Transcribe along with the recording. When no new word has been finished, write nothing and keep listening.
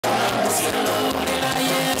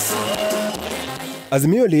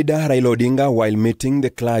Azimio leader Raila Odinga, while meeting the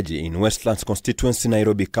clergy in Westlands constituency,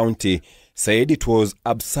 Nairobi County, said it was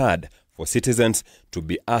absurd for citizens to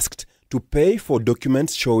be asked to pay for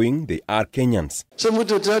documents showing they are Kenyans. So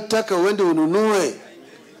mtu tunataka uende ununue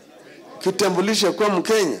kitambulisho kwa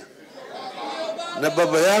Mkenya, na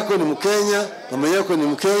baba yako ni Mkenya, mama yako ni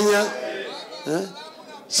Mkenya.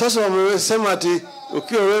 Sasa wamesema ati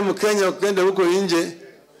ukiwa wewe Mkenya ukaenda huko nje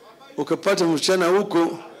ukapata msichana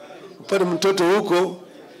huko, upate mtoto huko,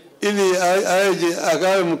 ili aje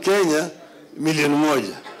agawe Mkenya milioni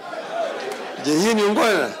moja. Je, hii ni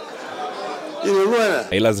ungwana?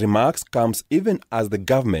 Raila's remarks comes even as the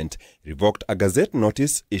government revoked a Gazette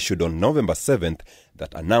notice issued on November 7th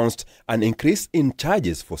that announced an increase in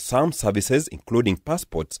charges for some services including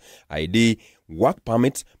passports, ID, work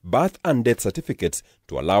permits, birth and death certificates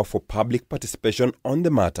to allow for public participation on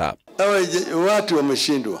the matter. Watu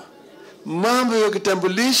wameshindwa. Mambo ya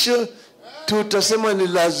kitambulisho tutasema ni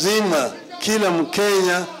lazima kila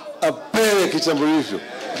Mkenya apewe kitambulisho.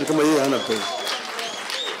 Kama yeye hana pesa.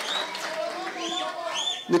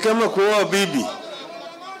 Ni kama kuoa bibi.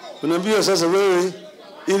 Unaambiwa sasa wewe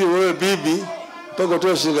ili wewe bibi mpaka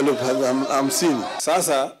utoe shilingi 50,000.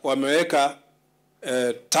 Sasa wameweka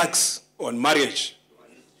tax on marriage.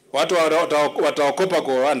 Watu wataokopa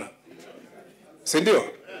kuoana. Si ndio?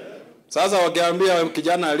 Sasa wakiambia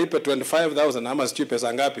kijana alipe 25,000 ama sijui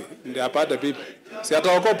pesa ngapi ndio apate bibi. Si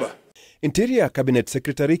ataokopa? Interior Cabinet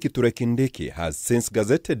Secretary Kithure Kindiki has since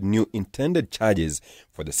gazetted new intended charges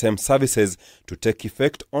for the same services to take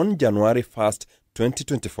effect on January 1st,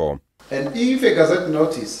 2024. And if a Gazette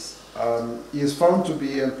notice is found to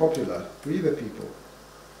be unpopular with the people,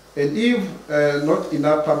 and if not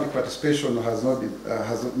enough public participation has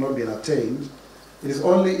not been attained, it is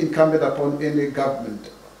only incumbent upon any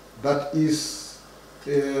government that is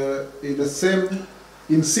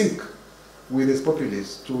in sync with its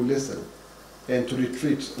populace to listen and to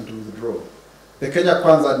retreat and to withdraw. The Kenya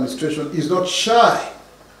Kwanza administration is not shy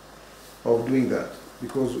of doing that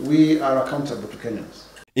because we are accountable to Kenyans.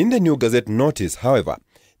 In the new Gazette notice, however,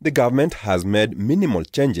 the government has made minimal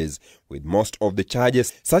changes, with most of the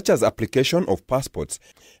charges, such as application of passports,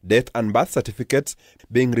 death and birth certificates,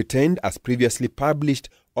 being retained as previously published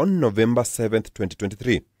on November 7th,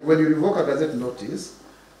 2023. When you revoke a Gazette notice,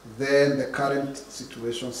 then the current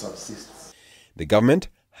situation subsists. The government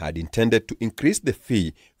had intended to increase the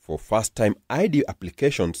fee for first-time ID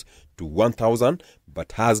applications to 1,000,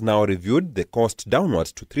 but has now reviewed the cost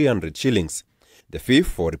downwards to 300 shillings. The fee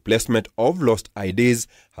for replacement of lost IDs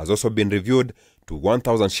has also been reviewed to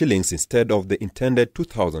 1,000 shillings instead of the intended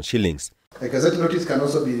 2,000 shillings. A Gazette notice can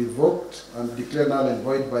also be revoked and declared null and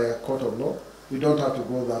void by a court of law. We don't have to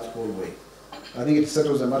go that whole way. I think it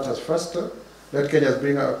settles the matters faster. Let Kenyans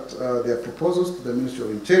bring out their proposals to the Ministry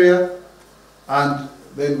of Interior, and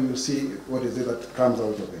then we will see what is it that comes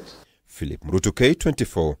out of it. Philip Mrutu,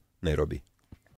 K24, Nairobi.